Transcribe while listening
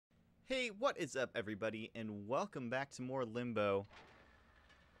Hey, what is up, everybody, and welcome back to more Limbo.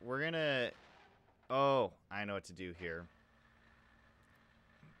 We're gonna... Oh, I know what to do here.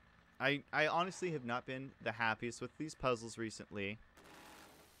 I honestly have not been the happiest with these puzzles recently.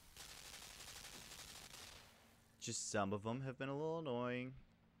 Just some of them have been a little annoying.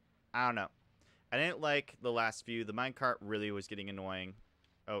 I don't know. I didn't like the last few. The minecart really was getting annoying.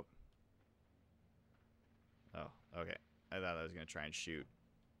 Oh. Oh, okay. I thought I was gonna try and shoot.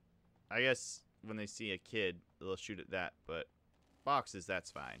 I guess when they see a kid, they'll shoot at that, but boxes, that's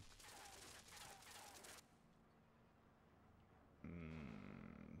fine.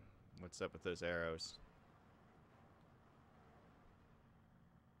 What's up with those arrows?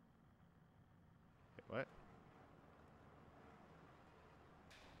 Wait, what?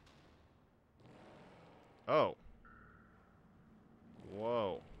 Oh.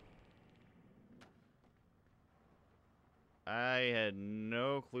 Whoa. I had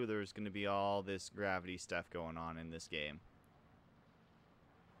no clue there was going to be all this gravity stuff going on in this game.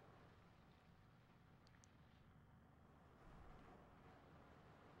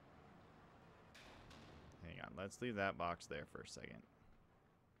 Hang on, let's leave that box there for a second.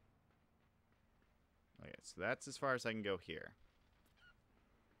 Okay, so that's as far as I can go here.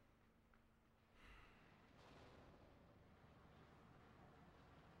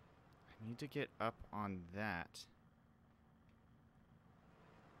 I need to get up on that.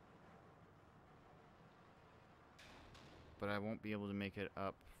 But I won't be able to make it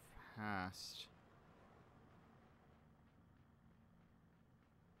up past.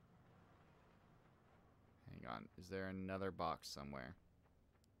 Hang on, is there another box somewhere?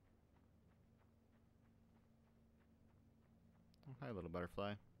 Oh, hi, little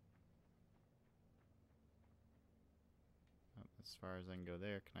butterfly. Oh, as far as I can go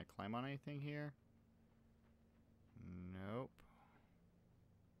there. Can I climb on anything here? Nope.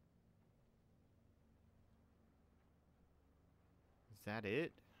 Is that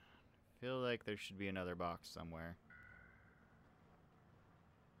it? I feel like there should be another box somewhere.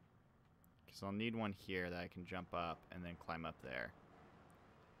 Because I'll need one here that I can jump up and then climb up there.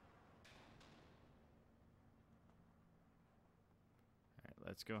 Alright,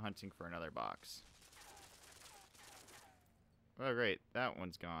 let's go hunting for another box. Oh, great. That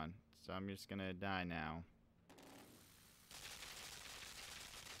one's gone. So I'm just gonna die now.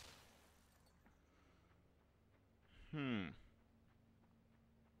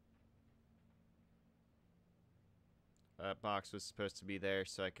 That box was supposed to be there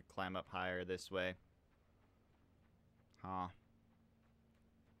so I could climb up higher this way. Huh.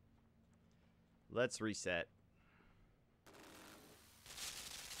 Let's reset.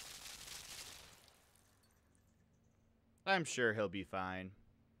 I'm sure he'll be fine.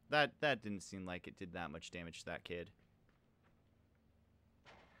 That didn't seem like it did that much damage to that kid.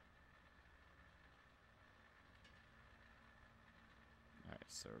 Alright,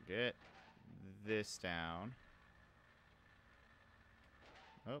 so get this down.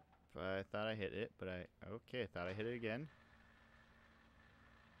 Oh, I thought I hit it, but okay, I thought I hit it again.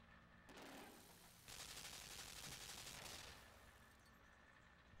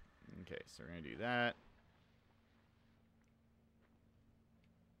 Okay, so we're gonna do that.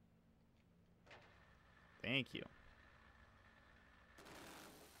 Thank you.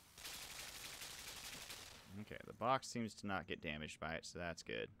 Okay, the box seems to not get damaged by it, so that's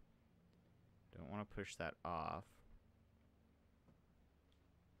good. Don't want to push that off.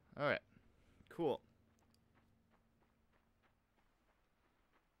 Alright, cool.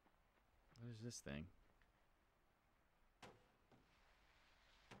 What is this thing?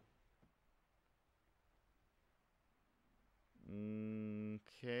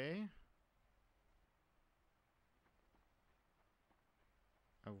 Okay.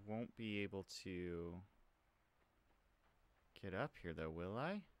 I won't be able to get up here, though, will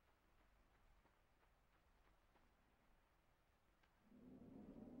I?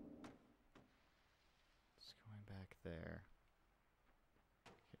 Just going back there.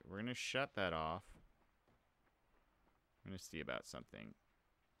 Okay, we're going to shut that off. I'm going to see about something.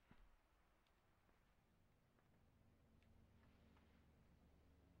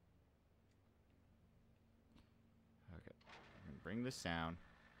 Okay, I'm going to bring this down.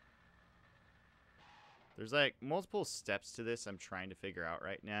 There's like multiple steps to this I'm trying to figure out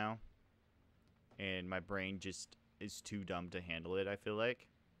right now. And my brain just is too dumb to handle it, I feel like.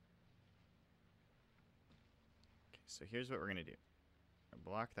 Okay, so here's what we're going to do.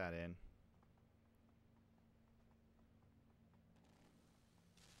 Block that in.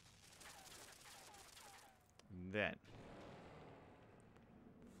 And then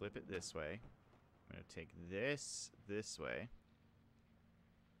flip it this way. I'm going to take this way.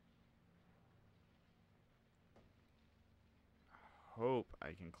 hope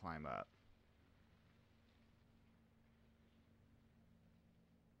I can climb up.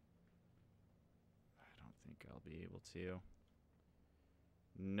 I don't think I'll be able to.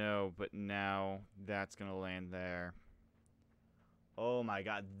 No, but now that's going to land there. Oh my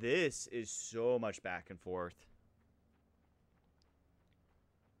god, this is so much back and forth.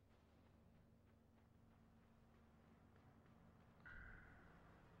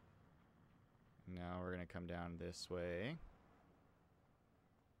 Now we're going to come down this way.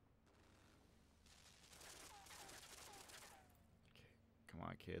 Okay, come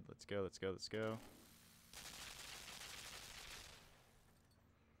on, kid. Let's go, let's go, let's go.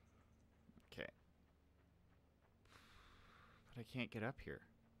 Okay. But I can't get up here.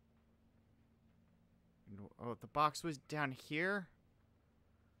 Oh, the box was down here?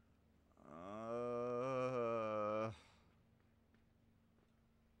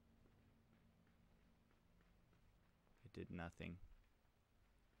 I did nothing.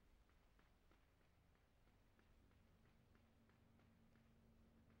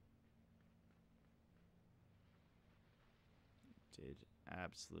 Did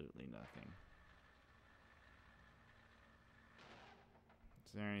absolutely nothing.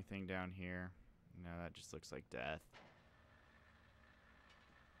 Is there anything down here? No, that just looks like death.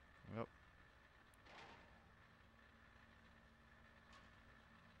 Well.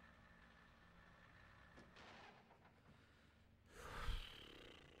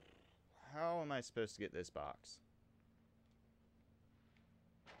 How am I supposed to get this box?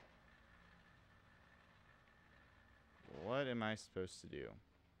 What am I supposed to do?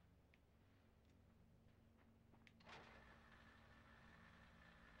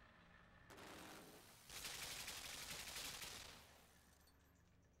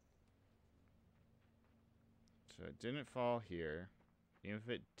 So it didn't fall here. Even if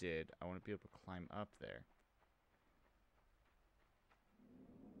it did, I want to be able to climb up there.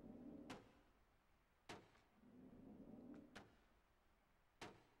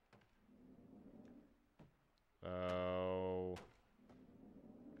 Oh.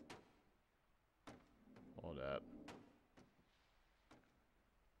 Hold up.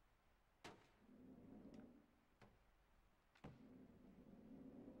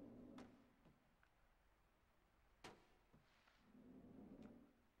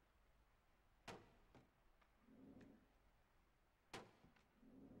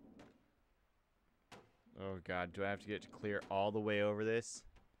 Oh god, do I have to get to clear all the way over this?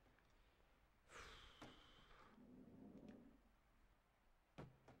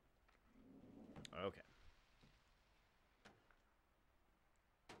 Okay.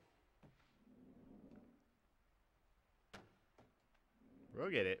 We'll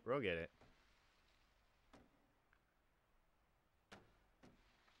get it. We'll get it.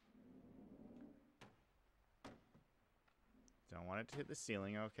 Don't want it to hit the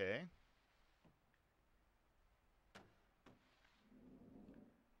ceiling. Okay.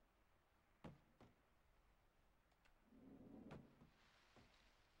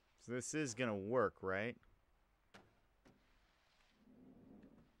 So this is gonna work, right?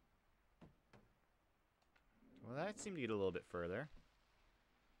 Well, that seemed to get a little bit further.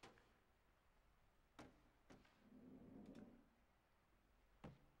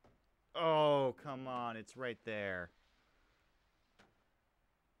 Oh, come on. It's right there.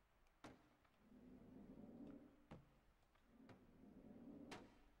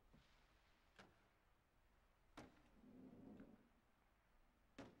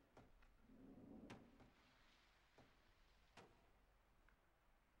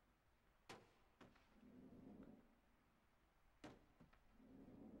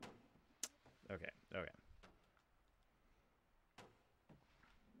 Okay, okay.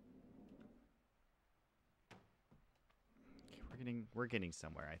 Okay, we're getting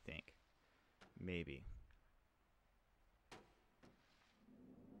somewhere, I think. Maybe.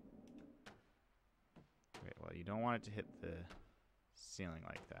 Wait, well, you don't want it to hit the ceiling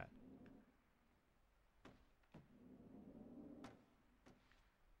like that.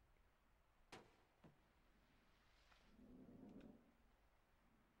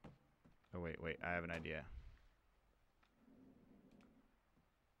 Oh, wait, I have an idea.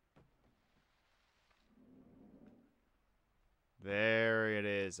 There it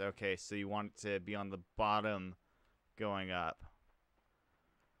is. Okay, so you want it to be on the bottom going up.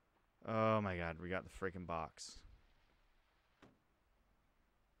 Oh my god, we got the freaking box.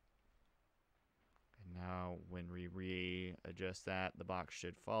 And now when we readjust that, the box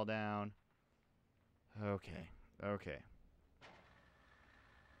should fall down. Okay, okay.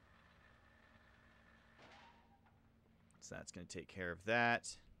 So that's going to take care of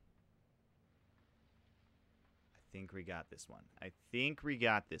that. think we got this one. I think we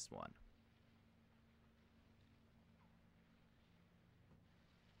got this one.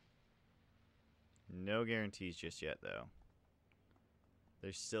 No guarantees just yet, though.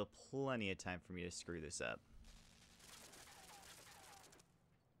 There's still plenty of time for me to screw this up.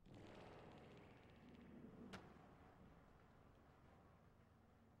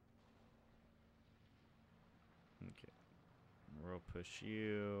 Okay. We'll push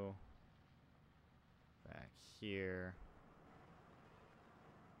you back here.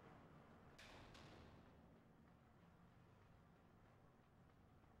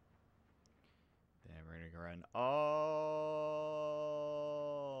 Then we're going to run all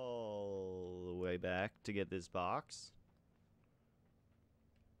the way back to get this box.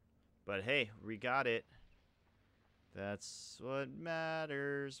 But hey, we got it. That's what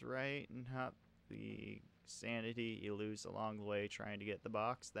matters, right? And not the sanity you lose along the way trying to get the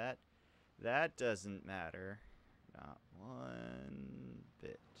box. That doesn't matter. Not one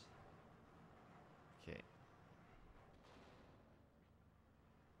bit. Okay.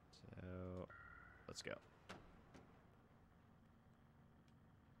 So, let's go.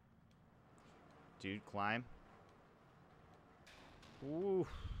 Dude, climb. Ooh.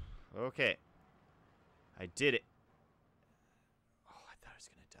 Okay. I did it. Oh, I thought I was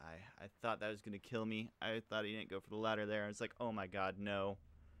going to die. I thought that was going to kill me. I thought he didn't go for the ladder there. I was like, oh my god, no.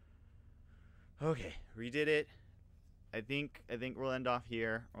 Okay, we did it. I think we'll end off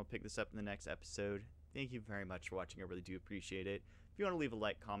here. I'll pick this up in the next episode. Thank you very much for watching. I really do appreciate it. If you want to leave a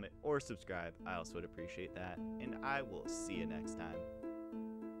like, comment, or subscribe, I also would appreciate that. And I will see you next time.